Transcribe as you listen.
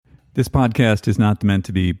This podcast is not meant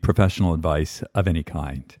to be professional advice of any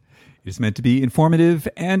kind. It is meant to be informative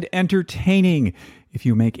and entertaining. If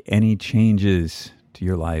you make any changes to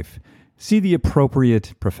your life, see the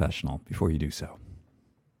appropriate professional before you do so.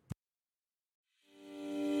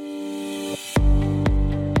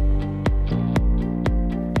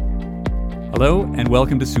 Hello and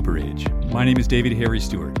welcome to Super Age. My name is David Harry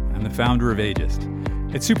Stewart. I'm the founder of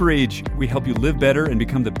Ageist. At Super Age, we help you live better and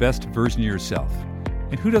become the best version of yourself.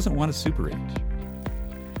 And who doesn't want a Super Age?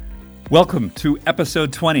 Welcome to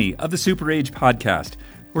episode 20 of the Super Age podcast.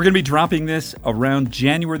 We're going to be dropping this around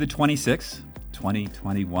January the 26th,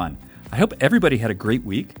 2021. I hope everybody had a great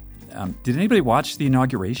week. Did anybody watch the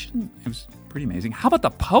inauguration? It was pretty amazing. How about the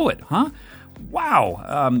poet, huh?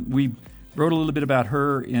 Wow. We wrote a little bit about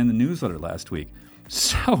her in the newsletter last week.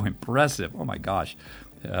 So impressive. Oh my gosh.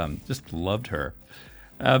 Just loved her.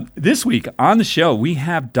 This week on the show, we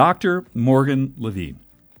have Dr. Morgan Levine.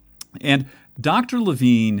 And Dr.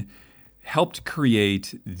 Levine helped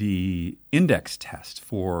create the index test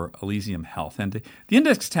for Elysium Health. And the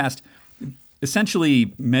index test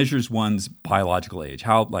essentially measures one's biological age.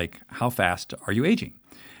 How fast are you aging?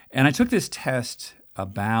 And I took this test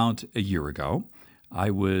about a year ago. I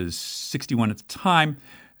was 61 at the time.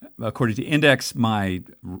 According to Index, my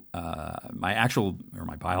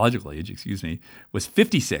biological age, was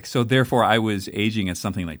 56. So therefore, I was aging at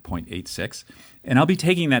something like 0.86. And I'll be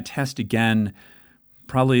taking that test again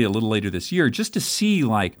probably a little later this year just to see,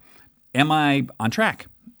 am I on track?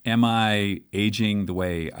 Am I aging the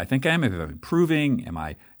way I think I am? Am I improving? Am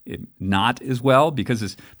I not as well? Because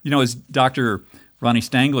as Dr. Ronnie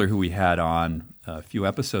Stangler, who we had on a few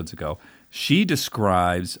episodes ago, she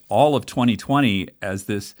describes all of 2020 as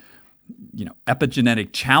this,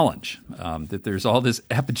 epigenetic challenge, that there's all this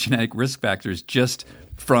epigenetic risk factors just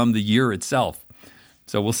from the year itself.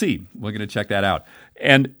 So we'll see. We're going to check that out.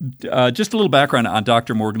 And just a little background on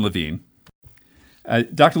Dr. Morgan Levine.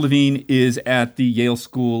 Dr. Levine is at the Yale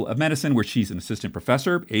School of Medicine, where she's an assistant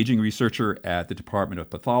professor, aging researcher at the Department of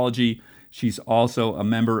Pathology. She's also a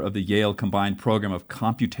member of the Yale Combined Program of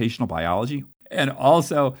Computational Biology. And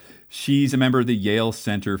also, she's a member of the Yale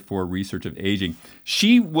Center for Research of Aging.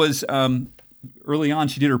 She was, early on,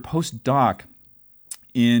 she did her postdoc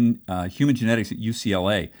in human genetics at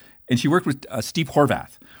UCLA. And she worked with Steve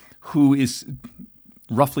Horvath, who is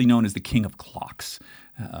roughly known as the king of clocks.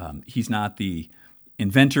 He's not the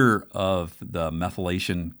inventor of the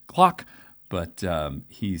methylation clock, but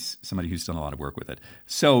he's somebody who's done a lot of work with it.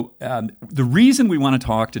 So the reason we want to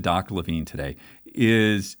talk to Dr. Levine today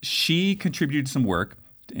is she contributed some work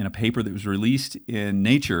in a paper that was released in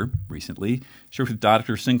Nature recently. She worked with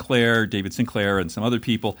Dr. Sinclair, David Sinclair, and some other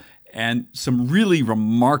people, and some really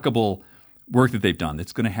remarkable work that they've done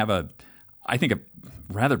that's going to have a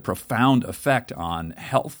rather profound effect on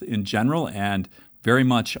health in general and very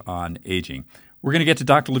much on aging. We're going to get to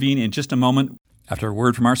Dr. Levine in just a moment after a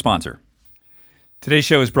word from our sponsor. Today's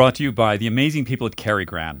show is brought to you by the amazing people at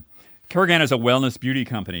Carigran. Carigran is a wellness beauty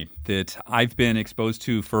company that I've been exposed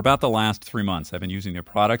to for about the last 3 months. I've been using their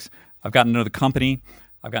products. I've gotten to know the company.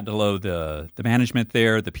 I've gotten to know the management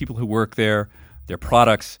there, the people who work there, their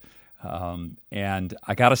products. And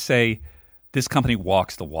I got to say, this company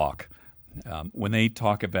walks the walk. When they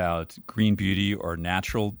talk about green beauty or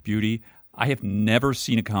natural beauty, I have never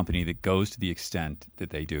seen a company that goes to the extent that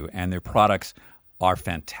they do. And their products are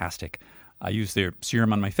fantastic. I use their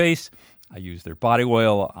serum on my face. I use their body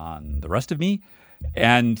oil on the rest of me.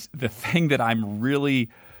 And the thing that I'm really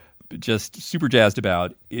just super jazzed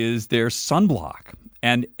about is their sunblock.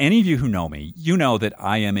 And any of you who know me, you know that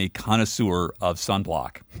I am a connoisseur of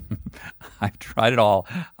sunblock. I've tried it all.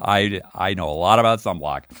 I know a lot about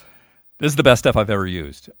sunblock. This is the best stuff I've ever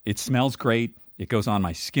used. It smells great. It goes on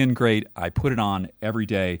my skin great. I put it on every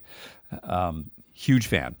day. Huge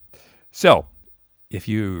fan. So if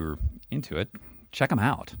you're into it, check them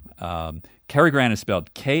out. Carigran is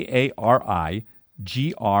spelled Karigran.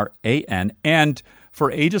 And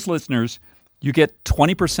for Ageist listeners, you get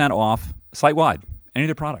 20% off site-wide, any of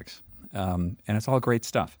their products. And it's all great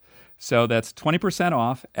stuff. So that's 20%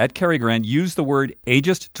 off at Carigran. Use the word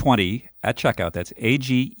Ageist20 at checkout. That's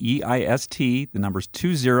AGEIST, the number's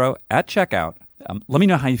 20 at checkout. Let me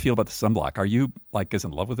know how you feel about the sunblock. Are you as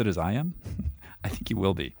in love with it as I am? I think you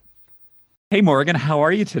will be. Hey, Morgan, how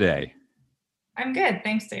are you today? I'm good.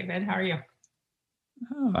 Thanks, David. How are you?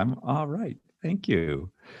 Oh, I'm all right. Thank you.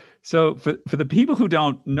 So for the people who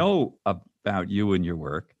don't know about you and your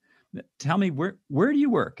work, tell me where do you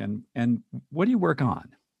work and what do you work on?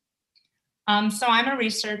 So I'm a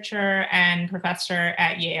researcher and professor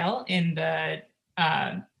at Yale in the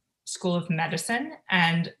School of Medicine.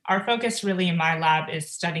 And our focus really in my lab is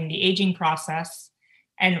studying the aging process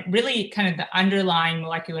and really kind of the underlying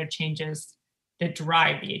molecular changes that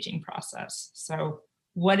drive the aging process. So,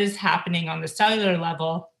 what is happening on the cellular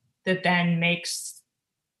level that then makes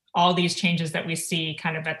all these changes that we see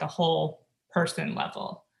kind of at the whole person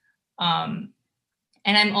level? Um,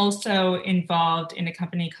 and I'm also involved in a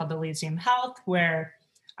company called Elysium Health, where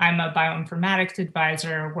I'm a bioinformatics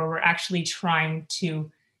advisor, where we're actually trying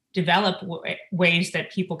to develop ways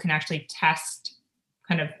that people can actually test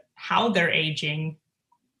kind of how they're aging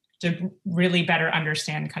to really better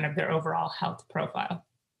understand kind of their overall health profile.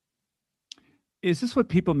 Is this what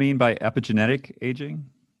people mean by epigenetic aging?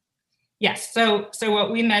 Yes. So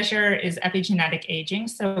what we measure is epigenetic aging.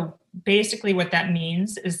 So basically what that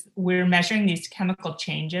means is we're measuring these chemical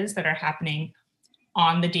changes that are happening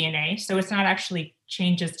on the DNA. So it's not actually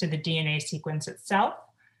changes to the DNA sequence itself,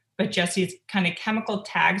 but just these kind of chemical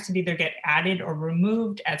tags that either get added or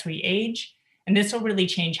removed as we age. And this will really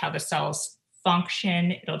change how the cells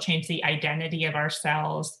function. It'll change the identity of our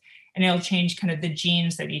cells, and it'll change kind of the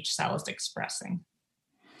genes that each cell is expressing.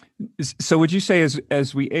 So would you say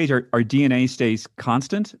as we age, our DNA stays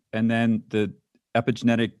constant and then the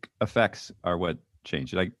epigenetic effects are what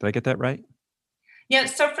change? Did I get that right? Yeah,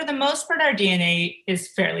 so for the most part, our DNA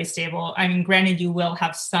is fairly stable. I mean, granted, you will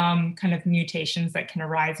have some kind of mutations that can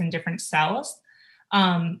arise in different cells.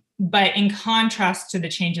 But in contrast to the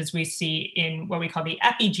changes we see in what we call the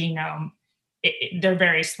epigenome, they're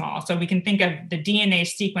very small. So we can think of the DNA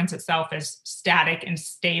sequence itself as static and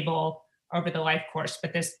stable over the life course,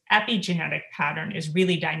 but this epigenetic pattern is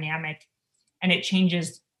really dynamic and it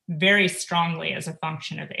changes very strongly as a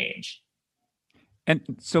function of age. And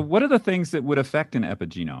so what are the things that would affect an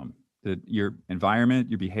epigenome? Your environment,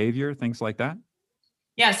 your behavior, things like that?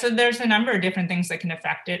 Yeah, so there's a number of different things that can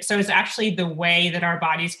affect it. So it's actually the way that our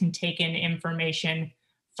bodies can take in information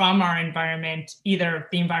from our environment, either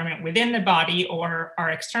the environment within the body or our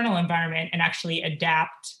external environment, and actually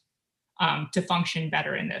adapt to function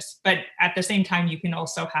better in this. But at the same time, you can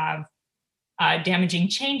also have damaging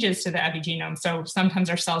changes to the epigenome. So sometimes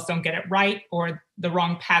our cells don't get it right, or the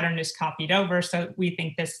wrong pattern is copied over. So we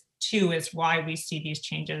think this too is why we see these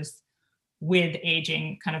changes with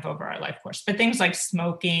aging kind of over our life course. But things like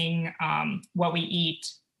smoking, what we eat,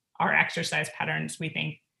 our exercise patterns, we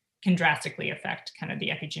think can drastically affect kind of the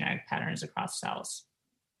epigenetic patterns across cells.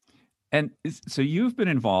 And so you've been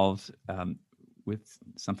involved with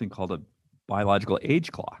something called a biological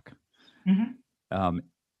age clock. Mm-hmm.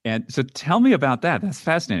 And so tell me about that. That's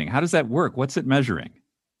fascinating. How does that work? What's it measuring?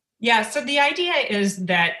 Yeah, so the idea is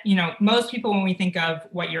that, most people, when we think of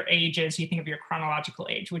what your age is, you think of your chronological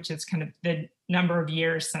age, which is kind of the number of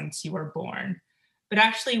years since you were born. But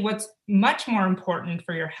actually, what's much more important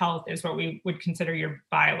for your health is what we would consider your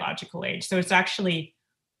biological age. So it's actually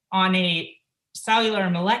on a cellular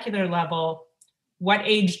and molecular level, what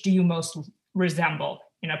age do you most resemble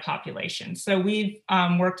in a population? So we've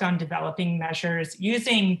worked on developing measures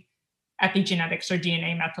using epigenetics or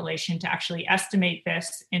DNA methylation to actually estimate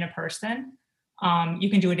this in a person. You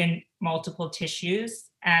can do it in multiple tissues.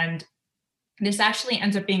 And this actually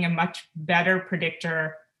ends up being a much better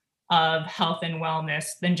predictor of health and wellness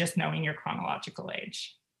than just knowing your chronological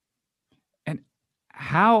age. And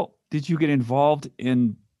how did you get involved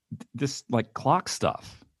in this clock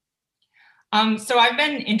stuff? So I've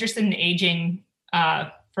been interested in aging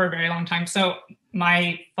for a very long time. So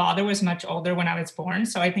my father was much older when I was born.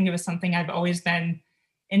 So I think it was something I've always been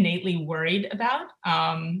innately worried about.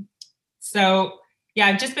 So yeah,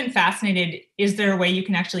 I've just been fascinated. Is there a way you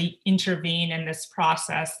can actually intervene in this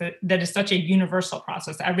process that is such a universal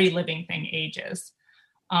process? Every living thing ages.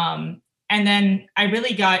 And then I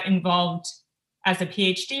really got involved as a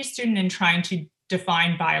PhD student in trying to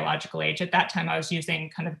define biological age. At that time, I was using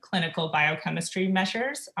kind of clinical biochemistry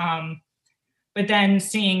measures. But then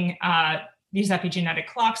seeing these epigenetic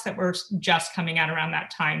clocks that were just coming out around that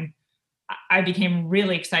time, I became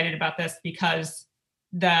really excited about this because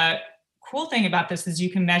the cool thing about this is you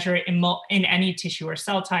can measure it in any tissue or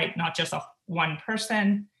cell type, not just one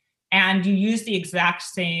person. And you use the exact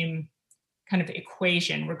same kind of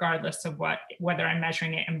equation, regardless of whether I'm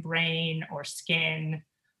measuring it in brain or skin.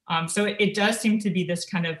 So it does seem to be this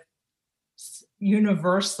kind of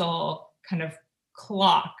universal kind of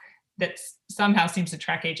clock that somehow seems to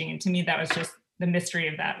track aging. And to me, that was just the mystery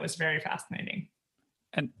of that was very fascinating.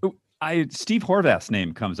 And Steve Horvath's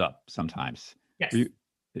name comes up sometimes. Yes.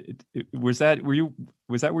 Was that where you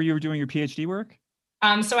were doing your PhD work?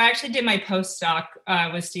 So I actually did my postdoc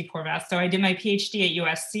with Steve Horvath. So I did my PhD at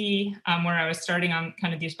USC, where I was starting on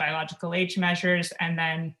kind of these biological age measures. And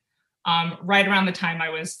then right around the time I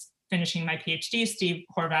was finishing my PhD, Steve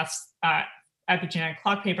Horvath's epigenetic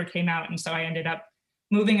clock paper came out. And so I ended up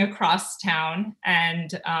moving across town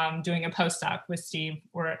and doing a postdoc with Steve,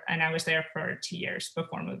 and I was there for 2 years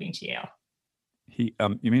before moving to Yale.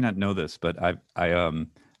 You may not know this, but I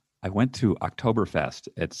went to Oktoberfest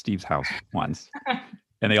at Steve's house once,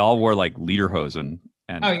 and they all wore like lederhosen,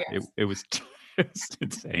 and yes. it was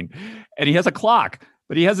insane. And he has a clock,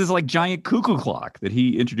 but he has this like giant cuckoo clock that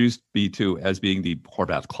he introduced me to as being the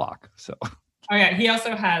Horvath clock. So, he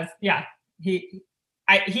also has, he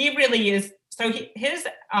really is. So his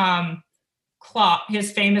clock,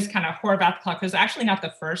 his famous kind of Horvath clock, was actually not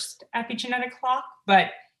the first epigenetic clock,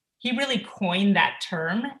 but he really coined that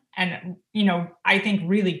term, and I think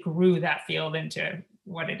really grew that field into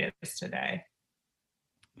what it is today.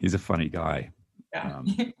 He's a funny guy. Yeah.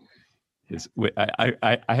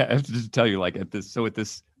 I have to just tell you, like at this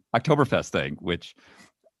Oktoberfest thing, which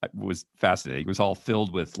was fascinating. It was all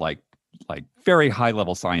filled with like very high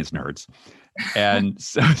level science nerds, and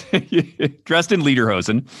so dressed in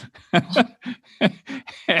lederhosen.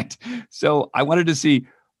 And so I wanted to see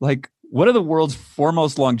like, what do the world's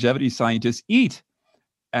foremost longevity scientists eat?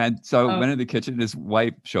 And so I went in the kitchen, and his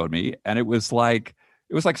wife showed me, and it was like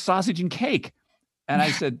sausage and cake. And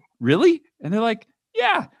I said, really? And they're like,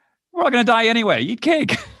 yeah, we're all going to die anyway. Eat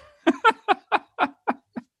cake.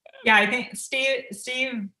 Yeah, I think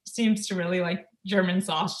Steve seems to really like German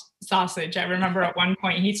sausage. I remember at one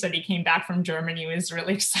point he said he came back from Germany. He was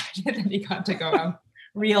really excited that he got to go have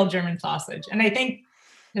real German sausage. And I think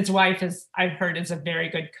his wife I've heard, is a very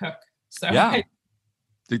good cook. So yeah,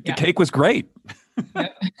 the cake was great.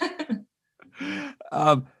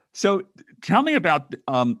 So tell me about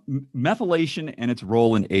methylation and its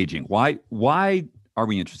role in aging. Why are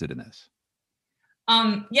we interested in this?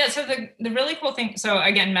 So the really cool thing, so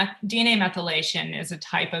again, DNA methylation is a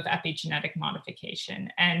type of epigenetic modification.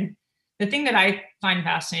 And the thing that I find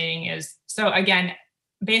fascinating is, so again,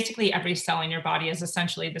 basically every cell in your body is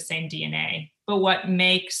essentially the same DNA, but what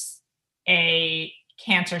makes a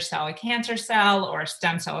cancer cell, or a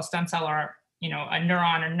stem cell, or a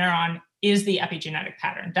neuron is the epigenetic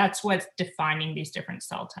pattern. That's what's defining these different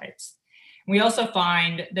cell types. We also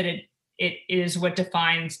find that it is what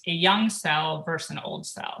defines a young cell versus an old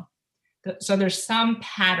cell. So there's some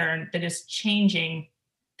pattern that is changing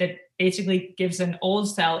that basically gives an old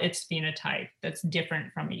cell its phenotype that's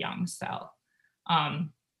different from a young cell.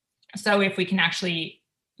 So if we can actually,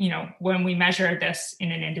 when we measure this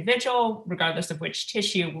in an individual, regardless of which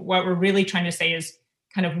tissue, what we're really trying to say is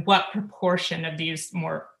kind of what proportion of these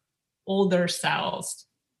more older cells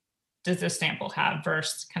does this sample have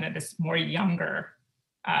versus kind of this more younger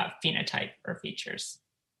phenotype or features.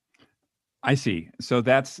 I see. So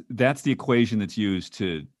that's the equation that's used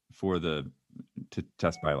to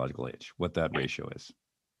test biological age, what that ratio is.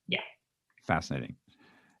 Yeah. Fascinating.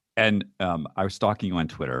 And I was stalking you on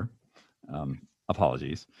Twitter.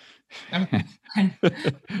 Apologies. Okay.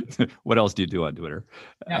 What else do you do on Twitter?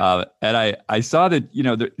 Yeah. And I saw that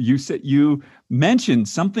you said you mentioned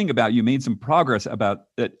something about, you made some progress about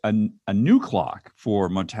a new clock for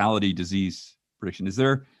mortality disease prediction.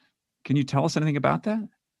 Can you tell us anything about that?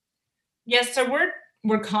 Yes. So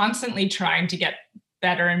we're constantly trying to get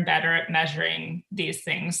better and better at measuring these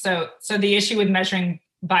things. So the issue with measuring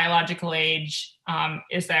biological age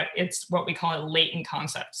is that it's what we call a latent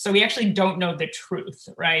concept. So we actually don't know the truth,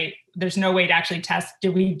 right? There's no way to actually test,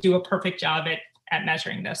 did we do a perfect job at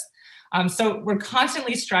measuring this? So we're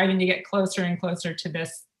constantly striving to get closer and closer to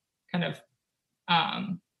this kind of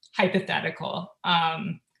hypothetical.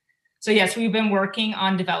 So yes, we've been working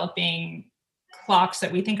on developing clocks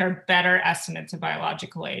that we think are better estimates of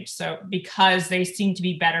biological age. So because they seem to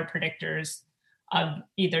be better predictors of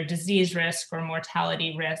either disease risk or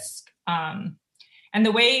mortality risk. And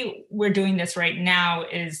the way we're doing this right now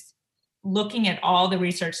is looking at all the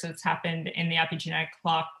research that's happened in the epigenetic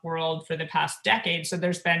clock world for the past decade. So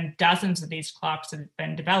there's been dozens of these clocks that have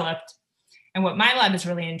been developed. And what my lab is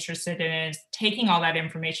really interested in is taking all that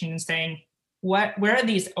information and saying, where are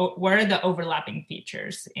the overlapping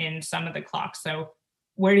features in some of the clocks? So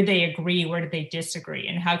where do they agree? Where do they disagree?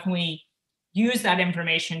 And how can we use that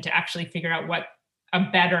information to actually figure out what a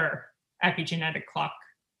better epigenetic clock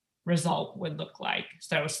result would look like?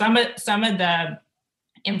 So some of the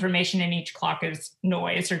information in each clock is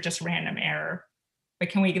noise or just random error, but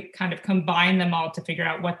can we kind of combine them all to figure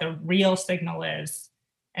out what the real signal is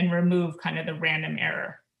and remove kind of the random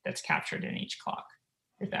error that's captured in each clock,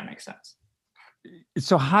 if that makes sense?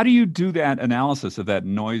 So how do you do that analysis of that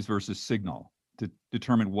noise versus signal to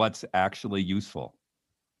determine what's actually useful?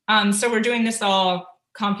 So we're doing this all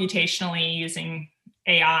computationally using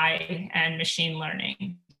AI and machine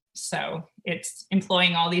learning. So it's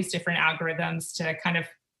employing all these different algorithms to kind of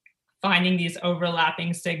finding these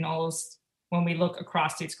overlapping signals when we look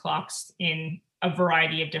across these clocks in a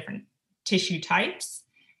variety of different tissue types.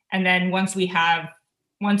 And then once we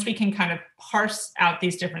can kind of parse out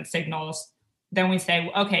these different signals, then we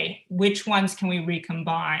say, okay, which ones can we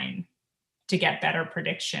recombine to get better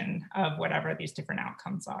prediction of whatever these different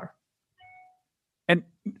outcomes are? And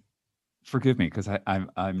forgive me, because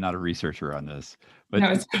I'm not a researcher on this, but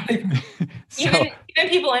no, it's totally, so, even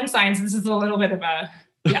people in science, this is a little bit of a,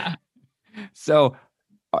 yeah. So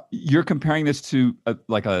you're comparing this to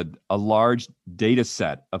a large data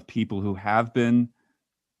set of people who have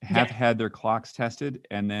had their clocks tested,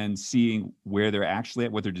 and then seeing where they're actually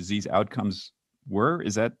at, what their disease outcomes were.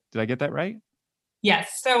 Did I get that right?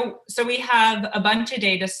 Yes. So we have a bunch of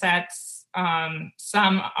data sets.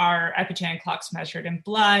 Some are epigenetic clocks measured in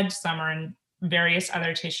blood. Some are in various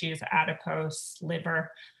other tissues, adipose,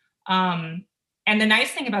 liver. And the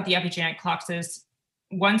nice thing about the epigenetic clocks is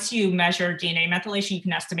once you measure DNA methylation, you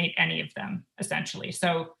can estimate any of them, essentially.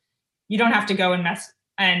 So you don't have to go and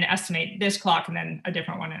estimate this clock and then a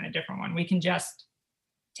different one and a different one. We can just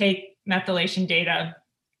take methylation data,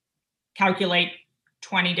 calculate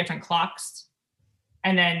 20 different clocks,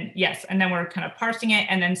 and then we're kind of parsing it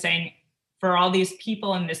and then saying, for all these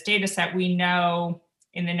people in this data set, we know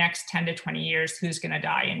in the next 10 to 20 years who's going to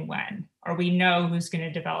die and when, or we know who's going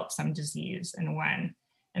to develop some disease and when.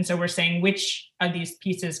 And so we're saying which of these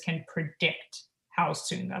pieces can predict how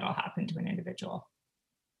soon that'll happen to an individual.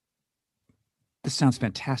 This sounds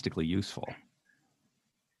fantastically useful.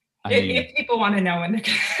 If people want to know when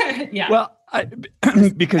they're yeah. Well,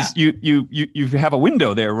 because you have a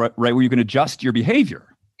window there, right, where you can adjust your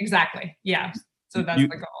behavior. Exactly. Yeah. So that's the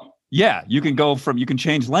goal. Yeah, you can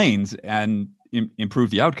change lanes and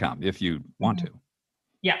improve the outcome if you want to.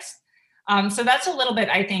 Yes. So that's a little bit,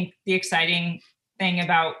 I think, the exciting thing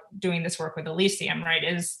about doing this work with Elysium, right,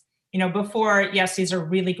 is, before, yes, these are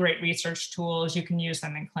really great research tools. You can use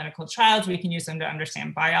them in clinical trials. We can use them to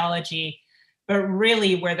understand biology. But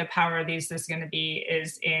really where the power of these is going to be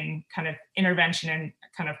is in kind of intervention and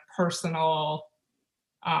kind of personal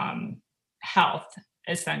health,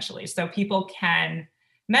 essentially. So people can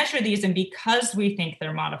measure these, and because we think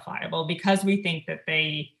they're modifiable, because we think that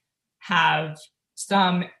they have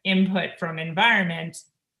some input from environment,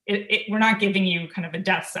 we're not giving you kind of a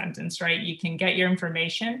death sentence, right? You can get your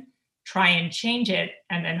information, try and change it,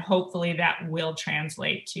 and then hopefully that will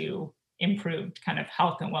translate to improved kind of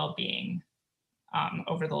health and well-being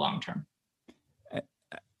over the long term.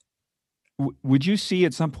 Would you see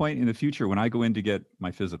at some point in the future, when I go in to get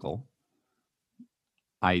my physical,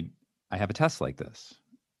 I have a test like this,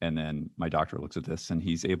 and then my doctor looks at this and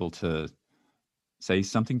he's able to say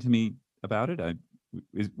something to me about it?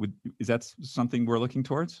 Is that something we're looking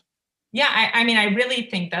towards? Yeah, I mean, I really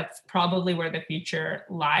think that's probably where the future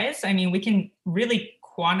lies. I mean, we can really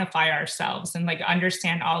quantify ourselves and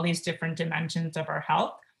understand all these different dimensions of our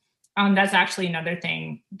health. That's actually another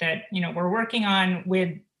thing that, we're working on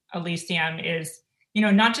with Elysium is,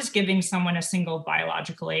 not just giving someone a single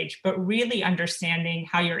biological age, but really understanding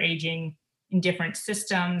how you're aging in different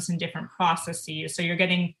systems and different processes. So you're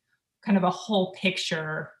getting kind of a whole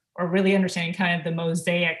picture, or really understanding kind of the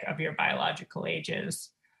mosaic of your biological ages,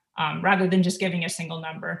 rather than just giving a single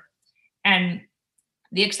number. And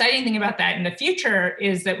the exciting thing about that in the future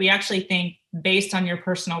is that we actually think, based on your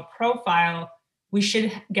personal profile, we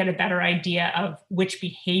should get a better idea of which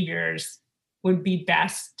behaviors would be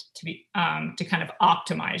best to kind of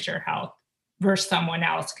optimize your health versus someone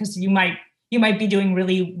else. Because you might be doing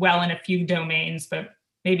really well in a few domains, but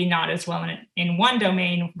maybe not as well in one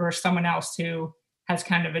domain versus someone else who has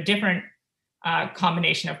kind of a different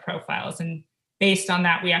combination of profiles. And based on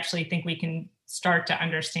that, we actually think we can start to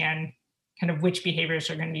understand kind of which behaviors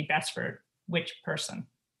are going to be best for which person.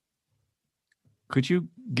 Could you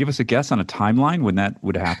give us a guess on a timeline when that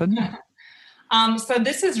would happen? So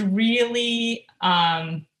this is really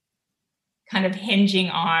kind of hinging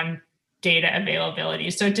on data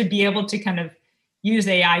availability. So to be able to kind of use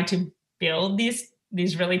AI to build these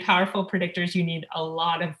really powerful predictors, you need a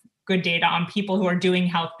lot of good data on people who are doing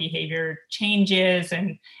health behavior changes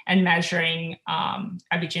and measuring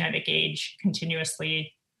epigenetic age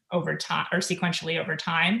continuously over time, or sequentially over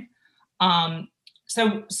time.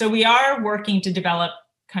 So we are working to develop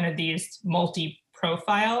kind of these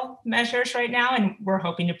multi-profile measures right now, and we're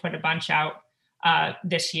hoping to put a bunch out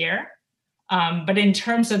this year. But in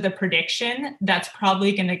terms of the prediction, that's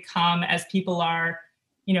probably going to come as people are,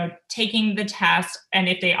 taking the test, and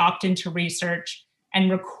if they opt into research and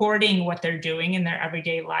recording what they're doing in their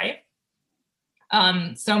everyday life.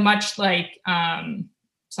 So much like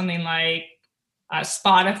something like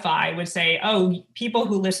Spotify would say, oh, people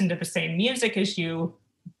who listen to the same music as you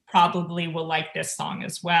probably will like this song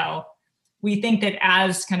as well. We think that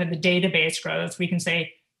as kind of the database grows, we can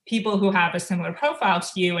say people who have a similar profile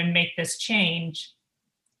to you and make this change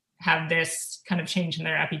have this kind of change in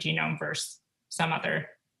their epigenome versus some other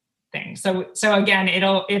thing. So again,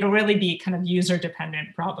 it'll really be kind of user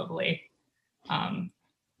dependent, probably. Going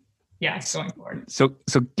forward. So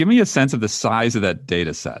give me a sense of the size of that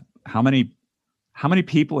data set. How many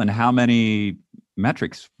people and how many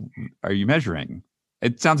metrics are you measuring?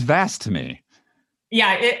 It sounds vast to me.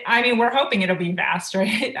 Yeah, we're hoping it'll be vast,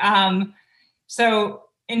 right? So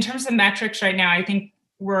in terms of metrics right now, I think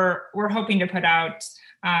we're hoping to put out,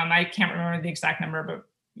 I can't remember the exact number, but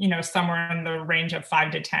somewhere in the range of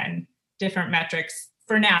 5 to 10 different metrics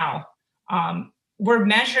for now. We're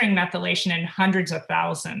measuring methylation in hundreds of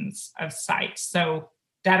thousands of sites. So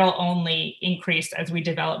that'll only increase as we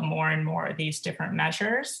develop more and more of these different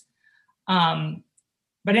measures.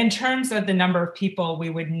 But in terms of the number of people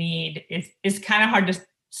we would need, is kind of hard to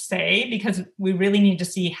say, because we really need to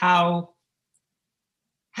see how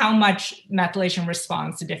much methylation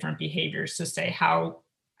responds to different behaviors to say how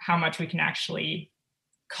much we can actually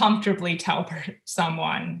comfortably tell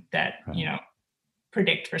someone that,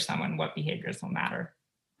 predict for someone what behaviors will matter.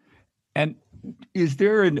 And is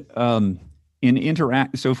there an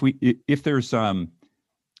interact? So if there's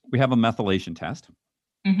we have a methylation test,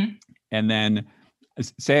 mm-hmm. and then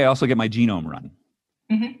say I also get my genome run,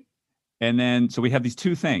 mm-hmm. and then so we have these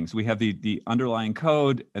two things. We have the underlying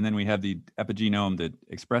code, and then we have the epigenome that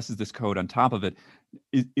expresses this code on top of it.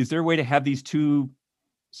 Is there a way to have these two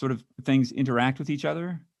sort of things interact with each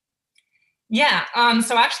other? Yeah.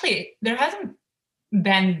 So actually, there hasn't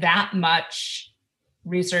been that much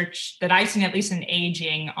research that I've seen, at least in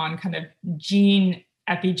aging, on kind of gene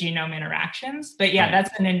epigenome interactions. But yeah,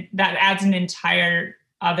 right. That adds an entire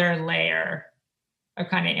other layer of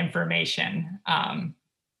kind of information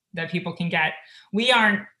that people can get. We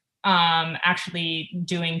aren't actually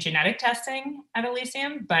doing genetic testing at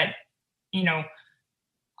Elysium, but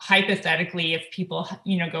hypothetically, if people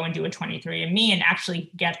go and do a 23andMe and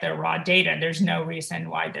actually get their raw data, there's no reason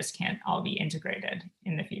why this can't all be integrated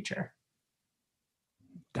in the future.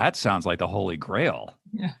 That sounds like the holy grail.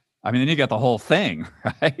 Yeah. Then you got the whole thing,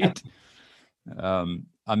 right? Yep.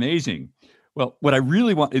 Amazing. Well, what I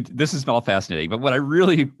really want, this is all fascinating, but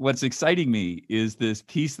what's exciting me is this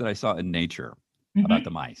piece that I saw in Nature mm-hmm. about the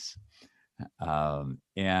mice.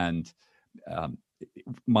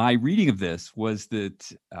 My reading of this was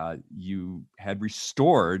that you had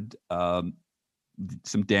restored some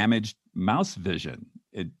damaged mouse vision.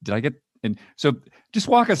 And so just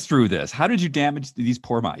walk us through this. How did you damage these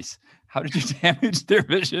poor mice? How did you damage their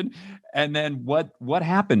vision? And then what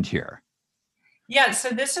happened here? Yeah, so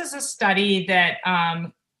this is a study that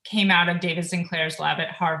came out of David Sinclair's lab at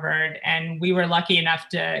Harvard, and we were lucky enough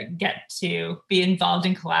to get to be involved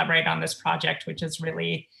and collaborate on this project, which is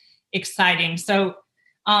really exciting. So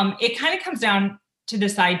it kind of comes down to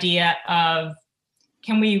this idea of,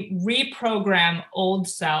 can we reprogram old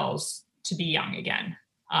cells to be young again?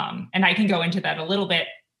 And I can go into that a little bit.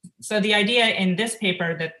 So the idea in this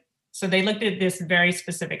paper so they looked at this very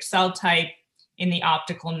specific cell type in the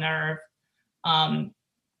optical nerve. And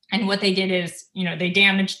what they did is, they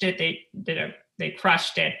damaged it. They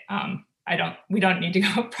crushed it. We don't need to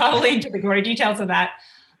go probably into the gory details of that.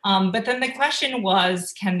 But then the question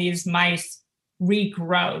was, can these mice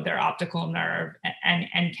regrow their optical nerve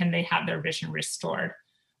and can they have their vision restored?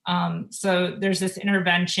 So there's this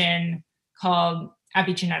intervention called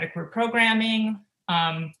epigenetic reprogramming,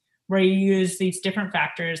 where you use these different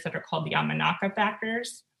factors that are called the Yamanaka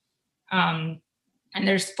factors. And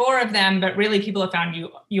there's 4 of them, but really people have found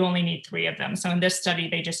you only need 3 of them. So in this study,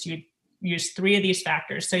 they just use 3 of these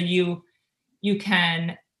factors. So you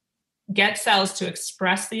can get cells to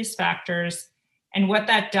express these factors. And what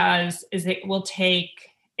that does is it will take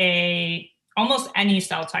almost any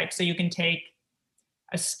cell type. So you can take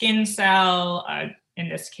a skin cell, in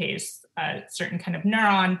this case, a certain kind of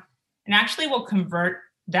neuron, and actually will convert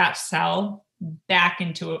that cell back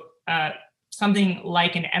into something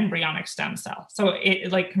like an embryonic stem cell. So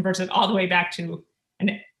it like converts it all the way back to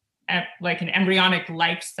an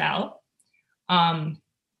embryonic-like cell. And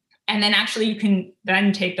then actually you can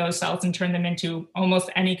then take those cells and turn them into almost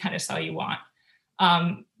any kind of cell you want.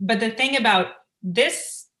 But the thing about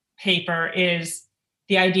this paper is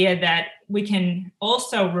the idea that we can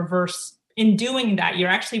also reverse, in doing that, you're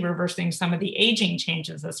actually reversing some of the aging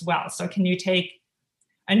changes as well. So can you take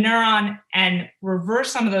a neuron and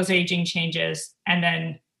reverse some of those aging changes and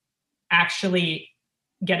then actually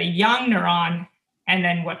get a young neuron and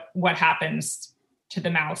then what happens to the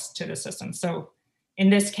mouse, to the system. So in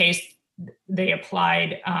this case, they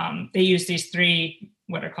used these three,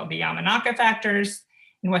 what are called the Yamanaka factors.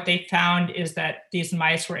 And what they found is that these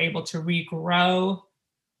mice were able to regrow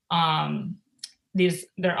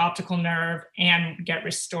their optical nerve and get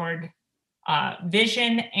restored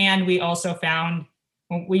vision. And we also found,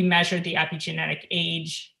 when we measured the epigenetic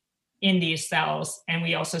age in these cells, and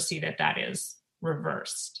we also see that is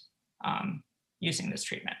reversed using this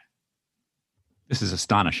treatment. This is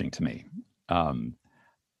astonishing to me.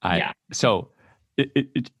 Yeah. So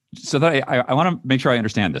that I want to make sure I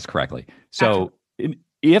understand this correctly. So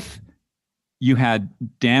if you had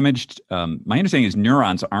damaged, my understanding is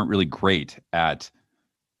neurons aren't really great at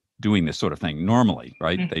doing this sort of thing normally,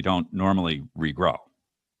 right? Mm-hmm. They don't normally regrow.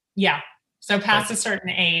 Yeah. So past a certain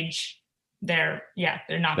age, they're not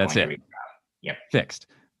going to regrow. Yep. Fixed.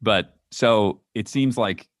 But so it seems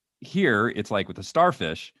like here, it's like with the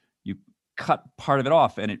starfish, you cut part of it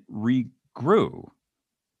off and it regrew.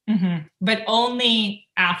 Mm-hmm. But only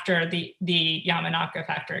after the Yamanaka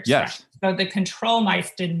factor expression. Yes. So the control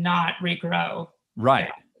mice did not regrow. Right.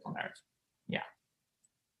 Yeah.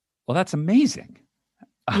 Well, that's amazing.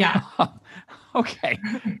 Yeah. Okay.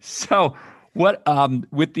 So what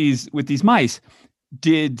with these mice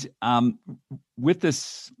did with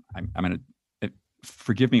this? I'm going to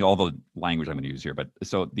forgive me all the language I'm going to use here, but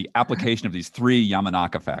so the application of these three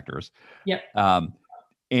Yamanaka factors. Yep.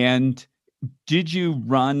 And did you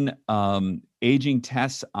run aging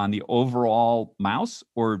tests on the overall mouse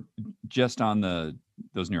or just on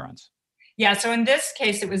those neurons? Yeah. So in this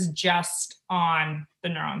case, it was just on the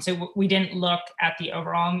neurons. So we didn't look at the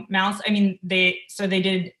overall mouse. I mean, they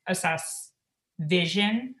did assess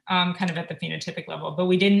vision, kind of at the phenotypic level, but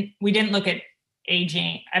we didn't look at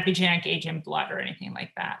aging, epigenetic age in blood or anything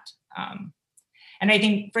like that. And I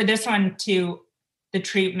think for this one too, the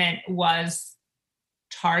treatment was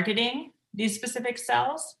targeting these specific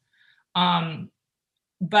cells.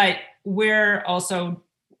 But we're also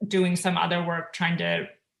doing some other work trying to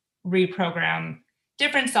reprogram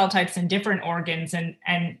different cell types and different organs.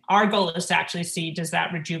 And our goal is to actually see, does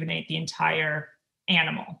that rejuvenate the entire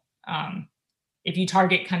animal? If you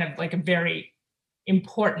target kind of like a very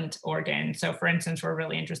important organ. So for instance, we're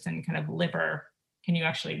really interested in kind of liver. Can you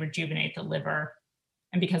actually rejuvenate the liver?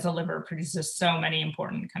 And because the liver produces so many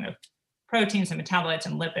important kind of proteins and metabolites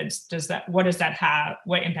and lipids, what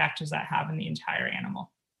impact does that have in the entire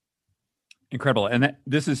animal? Incredible. And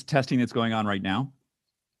this is testing that's going on right now?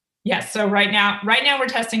 Yes. So right now we're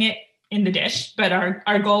testing it in the dish, but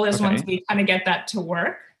our goal is once we kind of get that to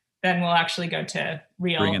work, then we'll actually go to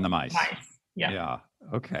bring in the mice. Yeah. Yeah.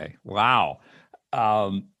 Okay. Wow.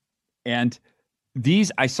 And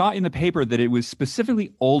these, I saw in the paper that it was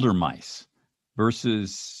specifically older mice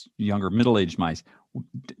versus younger middle-aged mice.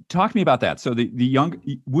 Talk to me about that. So the young,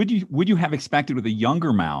 would you have expected with a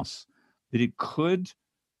younger mouse that it could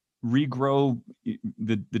regrow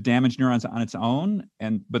the damaged neurons on its own,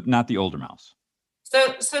 but not the older mouse?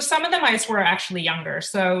 So some of the mice were actually younger.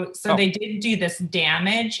 So they did do this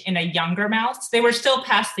damage in a younger mouse. They were still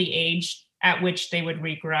past the age at which they would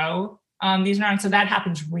regrow these neurons. So that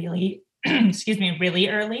happens really, really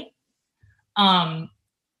early. But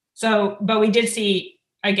we did see,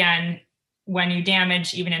 again, when you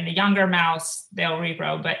damage even in the younger mouse, they'll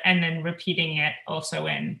regrow, and then repeating it also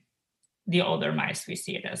in the older mice, we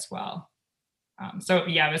see it as well.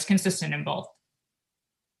 It was consistent in both.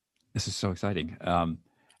 This is so exciting.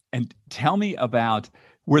 And tell me about,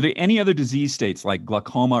 were there any other disease states like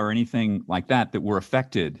glaucoma or anything like that were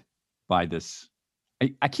affected by this?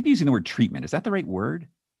 I keep using the word treatment. Is that the right word?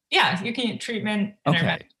 Yeah, you can treatment.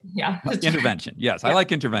 Okay. Yeah. Intervention. Yes, yeah. I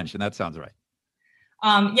like intervention. That sounds right. So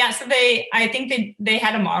I think they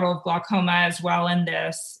had a model of glaucoma as well in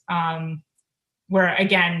this, where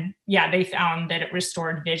again, they found that it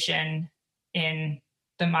restored vision in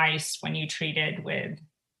the mice when you treated with,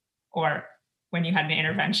 or when you had an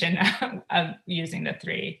intervention of using the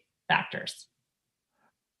three factors.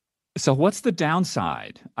 So what's the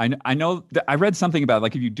downside? I know that I read something about,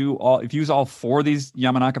 like, if you use all four of these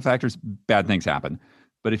Yamanaka factors, bad things happen.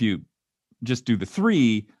 But if you just do the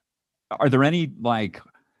three, are there any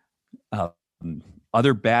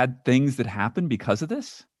other bad things that happen because of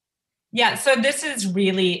this? Yeah. So this is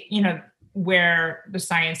really, where the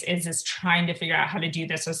science is trying to figure out how to do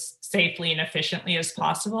this as safely and efficiently as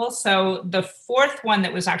possible. So the fourth one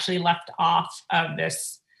that was actually left off of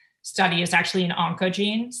this study is actually an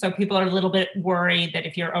oncogene. So people are a little bit worried that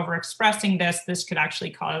if you're overexpressing this could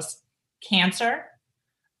actually cause cancer.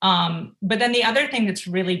 But then the other thing that's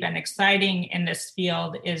really been exciting in this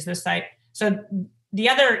field is this. So the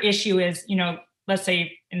other issue is, let's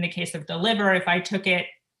say in the case of the liver, if I took it,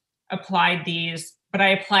 applied these, but I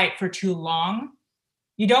apply it for too long,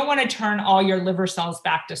 you don't want to turn all your liver cells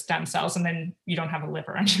back to stem cells and then you don't have a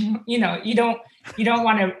liver. You don't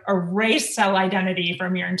want to erase cell identity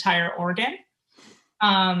from your entire organ.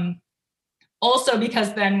 Also,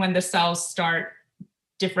 because then when the cells start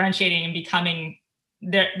differentiating and becoming,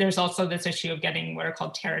 there's also this issue of getting what are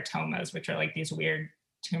called teratomas, which are like these weird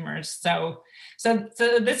tumors. So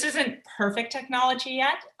this isn't perfect technology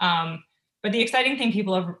yet. But the exciting thing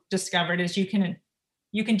people have discovered is you can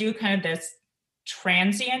do kind of this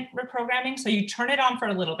transient reprogramming. So you turn it on for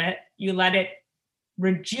a little bit, you let it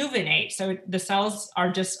rejuvenate. So the cells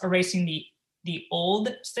are just erasing the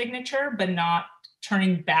old signature, but not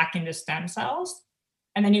turning back into stem cells.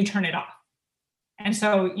 And then you turn it off. And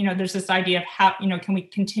so, there's this idea of how, can we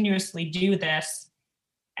continuously do this?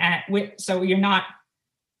 So you're not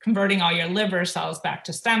converting all your liver cells back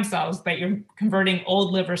to stem cells, but you're converting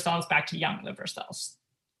old liver cells back to young liver cells.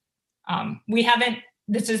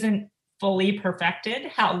 This isn't fully perfected.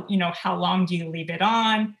 How long do you leave it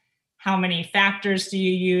on? How many factors do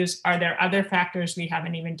you use? Are there other factors we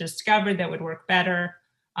haven't even discovered that would work better?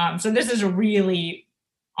 So this is a really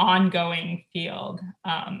ongoing field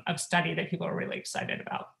of study that people are really excited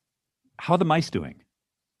about. How are the mice doing?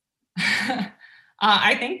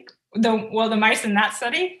 I think the mice in that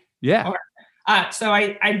study? Yeah. So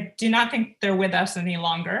I do not think they're with us any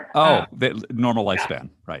longer. The normal lifespan,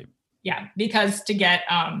 right? Yeah, because to get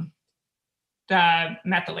the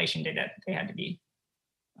methylation data, they had to be,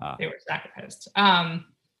 they were sacrificed. For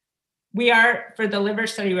the liver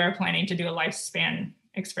study, we are planning to do a lifespan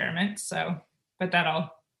experiment. But that'll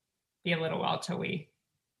be a little while till we.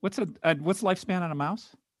 What's the lifespan on a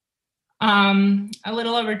mouse? A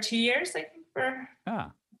little over 2 years, I think. Yeah.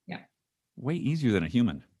 Way easier than a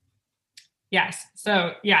human. Yes.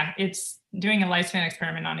 So yeah, it's doing a lifespan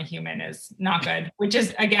experiment on a human is not good, which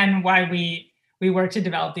is again why we work to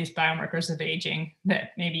develop these biomarkers of aging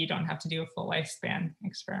that maybe you don't have to do a full lifespan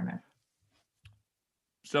experiment.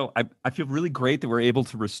 So I feel really great that we're able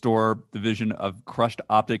to restore the vision of crushed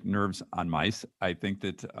optic nerves on mice. I think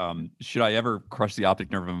that should I ever crush the optic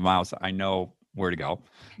nerve of a mouse, I know where to go.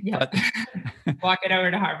 Yeah. Walk it over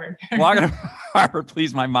to Harvard. Walk it over to Harvard,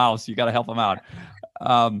 please, my mouse. You got to help them out.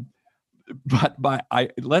 But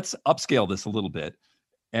let's upscale this a little bit.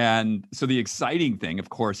 And so the exciting thing, of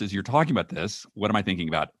course, is you're talking about this. What am I thinking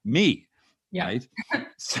about? Me. Yeah. Right.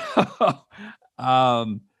 So,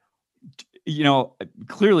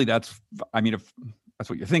 clearly that's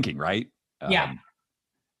what you're thinking, right? Yeah.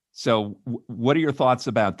 So what are your thoughts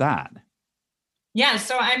about that? Yeah.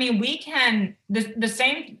 So, we can,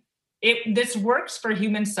 this works for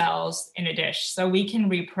human cells in a dish. So we can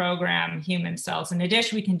reprogram human cells in a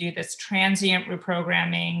dish. We can do this transient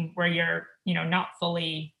reprogramming where you're, not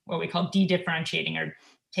fully what we call de-differentiating or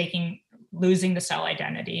losing the cell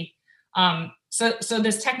identity. So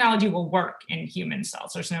this technology will work in human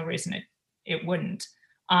cells. There's no reason it wouldn't.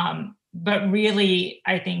 But really,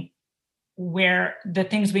 I think where the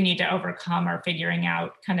things we need to overcome are figuring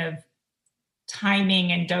out kind of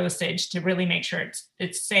timing and dosage to really make sure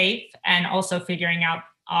it's safe, and also figuring out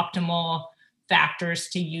optimal factors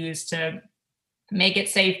to use to make it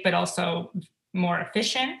safe, but also more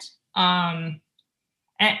efficient.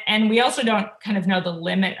 And we also don't kind of know the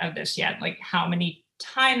limit of this yet. Like how many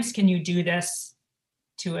times can you do this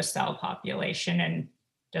to a cell population? And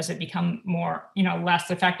does it become more, less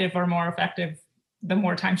effective or more effective the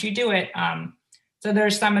more times you do it? So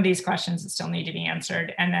there's some of these questions that still need to be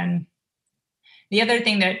answered. And then the other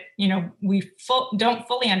thing that, we don't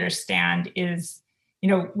fully understand is,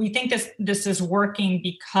 we think this is working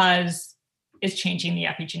because it's changing the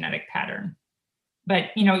epigenetic pattern.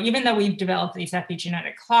 But, even though we've developed these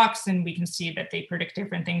epigenetic clocks and we can see that they predict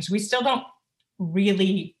different things, we still don't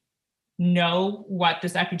really know what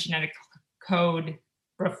this epigenetic code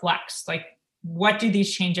reflects. Like, what do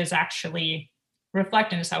these changes actually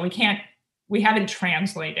reflect in a cell? We haven't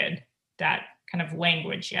translated that kind of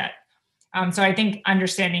language yet. So I think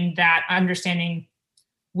understanding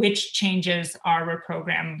which changes are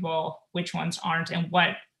reprogrammable, which ones aren't, and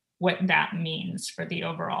what that means for the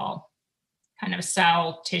overall kind of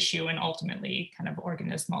cell, tissue, and ultimately kind of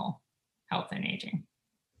organismal health and aging.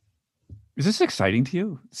 Is this exciting to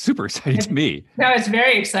you? Super exciting to me. No, it's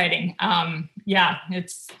very exciting. Yeah,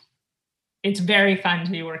 it's very fun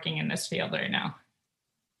to be working in this field right now.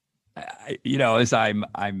 As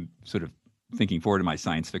I'm sort of thinking forward in my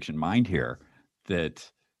science fiction mind here, that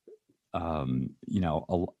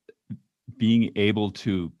being able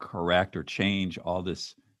to correct or change all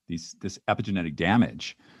this epigenetic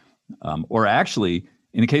damage, or actually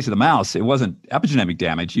in the case of the mouse, it wasn't epigenetic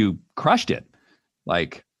damage. You crushed it.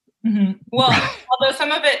 Like, well, although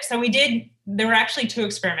some of it, there were actually 2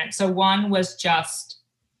 experiments. So one was just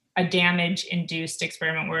a damage induced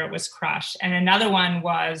experiment where it was crushed. And another one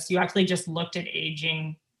was you actually just looked at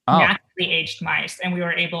naturally aged mice. And we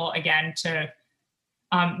were able, again, to,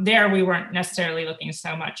 there we weren't necessarily looking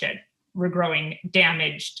so much at regrowing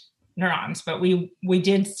damaged neurons, but we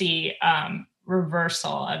did see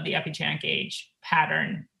reversal of the epigenetic age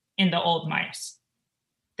pattern in the old mice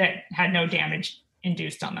that had no damage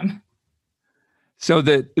induced on them. So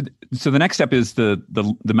the next step is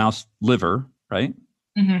the mouse liver, right?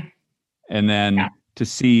 Mm-hmm. And then to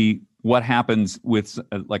see what happens with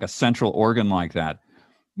like a central organ like that.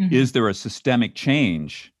 Mm-hmm. Is there a systemic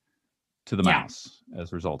change to the mouse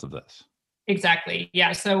as a result of this? Exactly.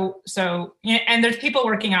 Yeah. So, and there's people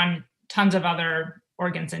working on tons of other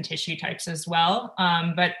organs and tissue types as well.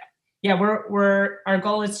 But yeah, our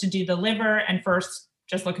goal is to do the liver and first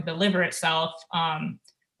just look at the liver itself,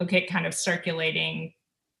 look at kind of circulating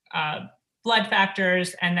blood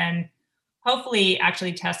factors, and then hopefully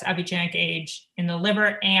actually test epigenetic age in the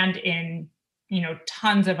liver and in,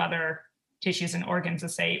 tons of other tissues and organs to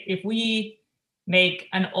say, if we make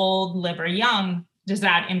an old liver young, does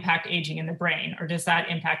that impact aging in the brain, or does that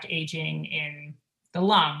impact aging in the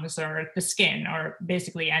lungs or the skin, or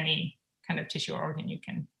basically any kind of tissue or organ you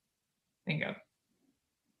can think of?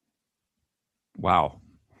 Wow.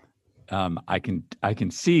 I can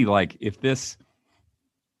see, like, if this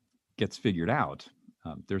gets figured out,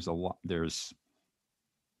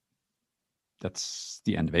 that's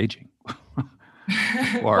the end of aging.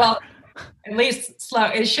 Or, well, at least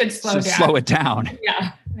it should slow down. Slow it down.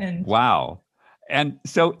 Yeah. Wow. And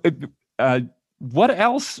so what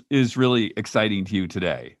else is really exciting to you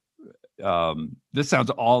today? This sounds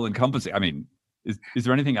all encompassing. I mean, is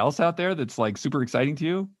there anything else out there that's like super exciting to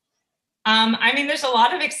you? There's a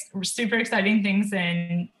lot of super exciting things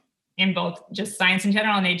in both just science in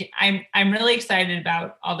general and aging. I'm really excited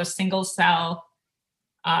about all the single cell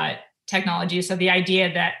technology. So the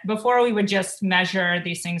idea that before we would just measure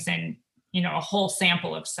these things in, a whole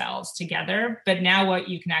sample of cells together, but now what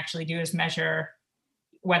you can actually do is measure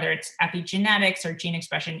whether it's epigenetics or gene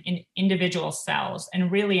expression in individual cells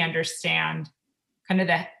and really understand kind of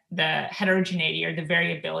the heterogeneity or the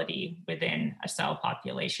variability within a cell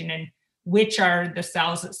population, and which are the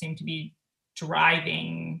cells that seem to be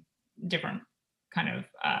driving different kind of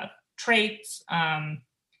traits, and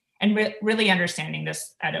really understanding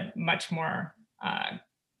this at a much more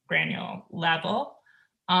granular level.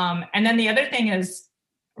 And then the other thing is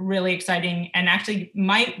really exciting and actually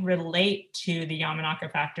might relate to the Yamanaka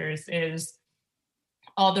factors is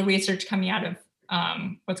all the research coming out of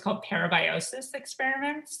what's called parabiosis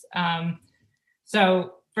experiments.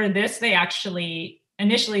 So for this, they actually,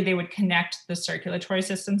 initially they would connect the circulatory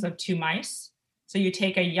systems of 2 mice. So you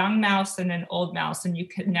take a young mouse and an old mouse and you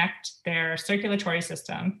connect their circulatory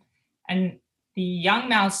system, and the young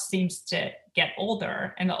mouse seems to get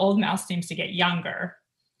older and the old mouse seems to get younger.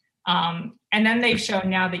 And then they've shown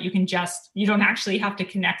now that you don't actually have to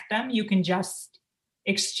connect them. You can just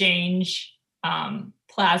exchange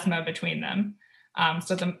plasma between them.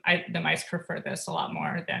 So the mice prefer this a lot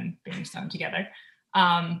more than being sewn together.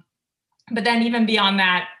 But then even beyond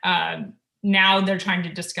that, now they're trying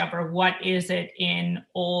to discover what is it in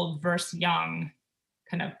old versus young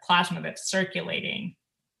kind of plasma that's circulating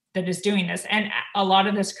that is doing this. And a lot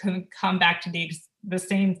of this can come back to the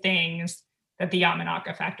same things that the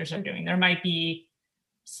Yamanaka factors are doing. There might be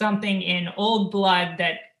something in old blood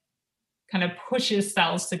that kind of pushes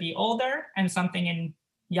cells to be older and something in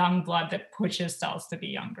young blood that pushes cells to be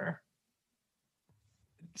younger.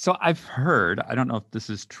 So I've heard, I don't know if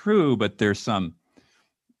this is true, but there's some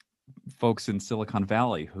folks in Silicon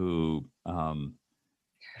Valley who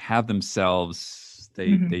have themselves,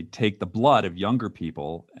 they take the blood of younger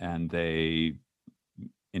people and they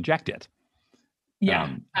inject it.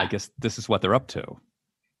 Yeah. I guess this is what they're up to.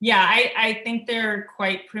 Yeah, I think they're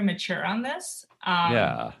quite premature on this.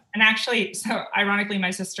 And actually, so ironically,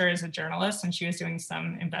 my sister is a journalist and she was doing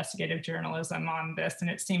some investigative journalism on this, and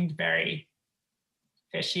it seemed very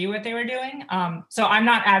fishy what they were doing. So I'm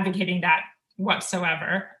not advocating that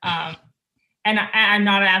whatsoever. And I'm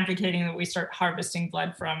not advocating that we start harvesting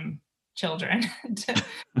blood from children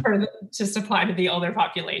to supply to the older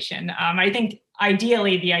population. I think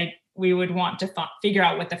ideally we would want to figure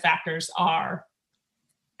out what the factors are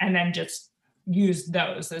and then just use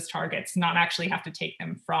those as targets, not actually have to take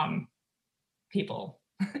them from people.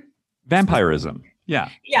 Vampirism. Yeah.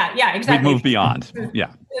 Yeah, exactly. We move beyond.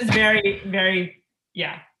 Yeah. It's very, very,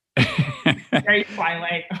 very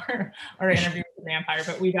Twilight or Interview with vampire,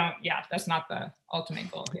 but we don't. Yeah, that's not the ultimate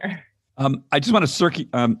goal here. I just want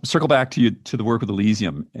to circle back to the work with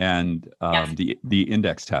Elysium and Yes. the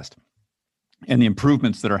index test and the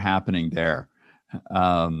improvements that are happening there.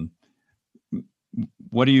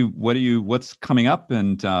 What's coming up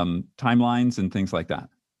and timelines and things like that?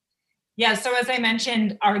 Yeah, so as I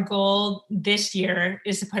mentioned, our goal this year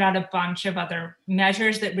is to put out a bunch of other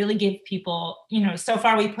measures that really give people, so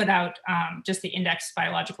far we put out just the index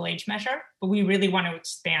biological age measure, but we really want to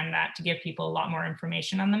expand that to give people a lot more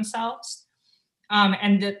information on themselves.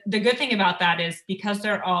 And the good thing about that is because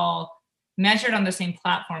they're all measured on the same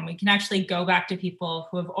platform, we can actually go back to people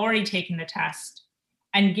who have already taken the test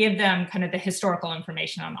and give them kind of the historical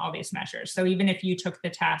information on all these measures. So even if you took the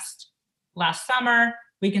test last summer,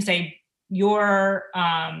 we can say your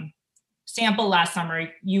sample last summer,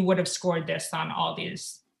 you would have scored this on all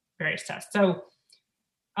these various tests. So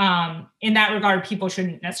in that regard, people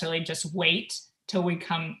shouldn't necessarily just wait till we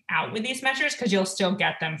come out with these measures because you'll still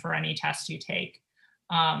get them for any test you take.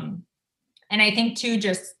 And I think too,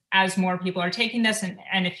 just as more people are taking this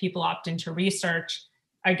and if people opt into research,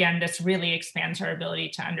 again, this really expands our ability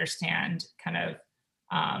to understand kind of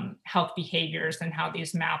health behaviors and how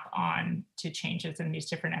these map on to changes in these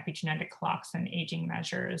different epigenetic clocks and aging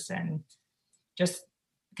measures, and just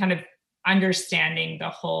kind of understanding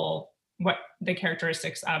what the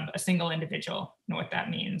characteristics of a single individual and what that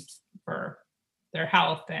means for their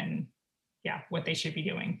health and what they should be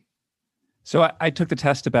doing. So I took the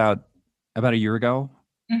test about a year ago.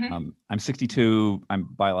 Mm-hmm. I'm 62. I'm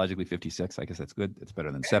biologically 56. I guess that's good. It's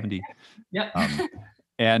better than 70. Yep.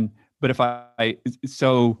 But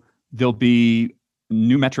so there'll be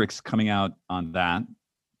new metrics coming out on that.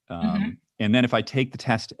 And then if I take the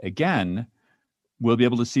test again, we'll be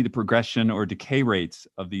able to see the progression or decay rates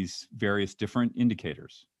of these various different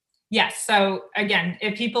indicators. Yes. So again,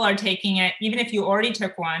 if people are taking it, even if you already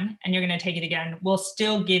took one and you're going to take it again, we'll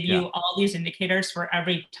still give you all these indicators for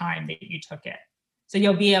every time that you took it. So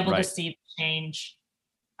you'll be able to see the change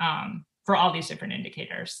for all these different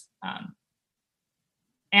indicators.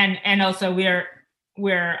 And also we're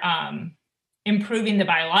improving the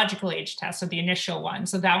biological age test, so the initial one.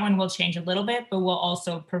 So that one will change a little bit, but we'll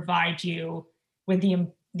also provide you with the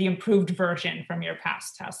improved version from your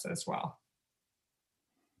past tests as well.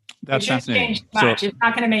 That's fascinating. Much. It's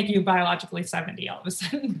not going to make you biologically 70 all of a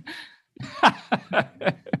sudden.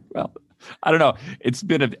 Well, I don't know. It's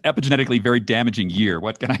been an epigenetically very damaging year.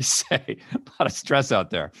 What can I say? A lot of stress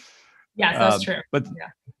out there. Yes, that's true. But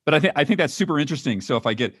I think that's super interesting. So if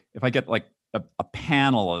I get like a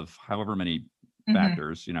panel of however many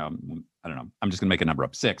factors, I don't know. I'm just going to make a number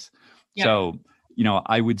up, 6. Yep. So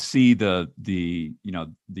I would see the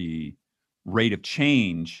rate of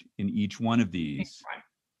change in each one of these.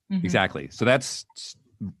 Exactly. So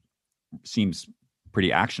seems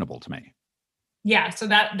pretty actionable to me. Yeah. So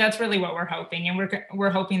that's really what we're hoping. And we're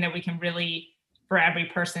hoping that we can really, for every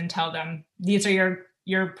person, tell them, these are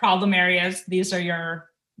your problem areas. These are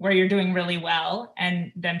where you're doing really well.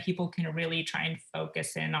 And then people can really try and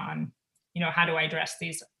focus in on, how do I address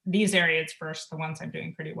these areas first, the ones I'm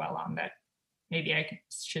doing pretty well on, that maybe I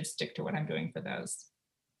should stick to what I'm doing for those.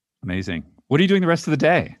 Amazing. What are you doing the rest of the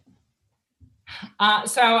day?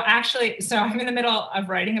 So I'm in the middle of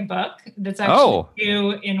writing a book that's actually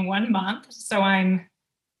due in 1 month. So I'm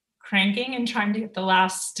cranking and trying to get the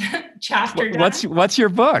last chapter done. What's your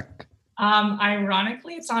book?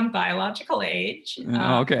 Ironically, it's on biological age.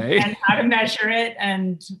 Okay. And how to measure it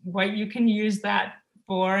and what you can use that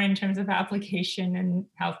for in terms of application and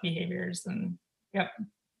health behaviors. And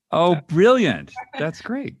Oh, brilliant. That's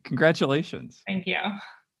great. Congratulations. Thank you.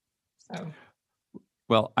 So.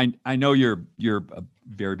 Well, I know you're a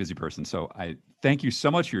very busy person, so I thank you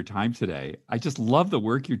so much for your time today. I just love the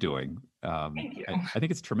work you're doing. Thank you. I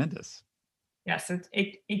think it's tremendous. Yes,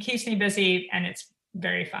 it keeps me busy and it's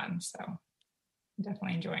very fun. So I'm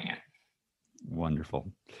definitely enjoying it.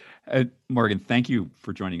 Wonderful. Morgan, thank you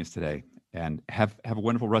for joining us today, and have a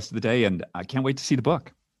wonderful rest of the day. And I can't wait to see the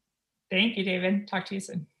book. Thank you, David. Talk to you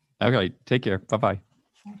soon. Okay, take care. Bye-bye.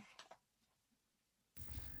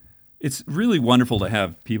 It's really wonderful to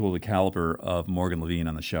have people of the caliber of Morgan Levine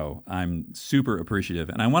on the show. I'm super appreciative,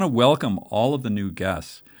 and I want to welcome all of the new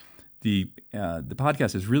guests. The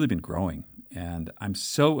podcast has really been growing, and I'm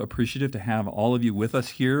so appreciative to have all of you with us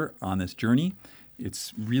here on this journey.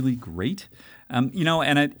 It's really great. And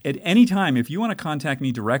at any time, if you want to contact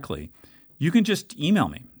me directly, you can just email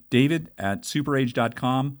me,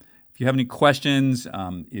 david@superage.com. If you have any questions,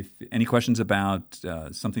 any questions about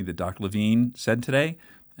something that Dr. Levine said today,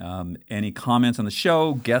 any comments on the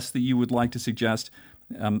show, guests that you would like to suggest,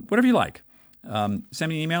 whatever you like, Send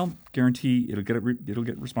me an email. Guarantee it'll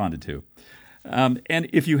get responded to. And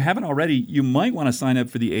if you haven't already, you might want to sign up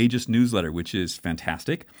for the Aegis newsletter, which is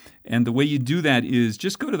fantastic. And the way you do that is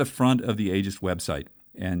just go to the front of the Aegis website,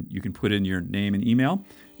 and you can put in your name and email,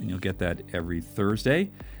 and you'll get that every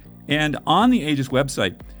Thursday. And on the Aegis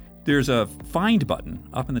website, there's a Find button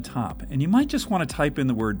up in the top, and you might just want to type in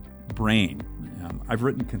the word brain. I've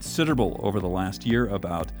written considerable over the last year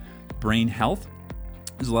about brain health.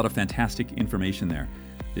 There's a lot of fantastic information there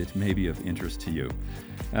that may be of interest to you.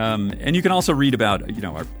 And you can also read about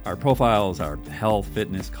our profiles, our health,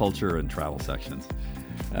 fitness, culture, and travel sections.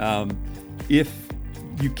 If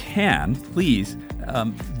you can, please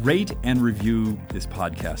rate and review this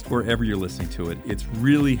podcast wherever you're listening to it. It's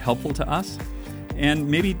really helpful to us. And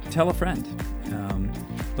maybe tell a friend.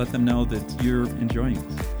 Let them know that you're enjoying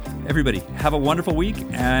this. Everybody, have a wonderful week,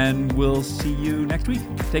 and we'll see you next week.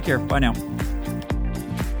 Take care. Bye now.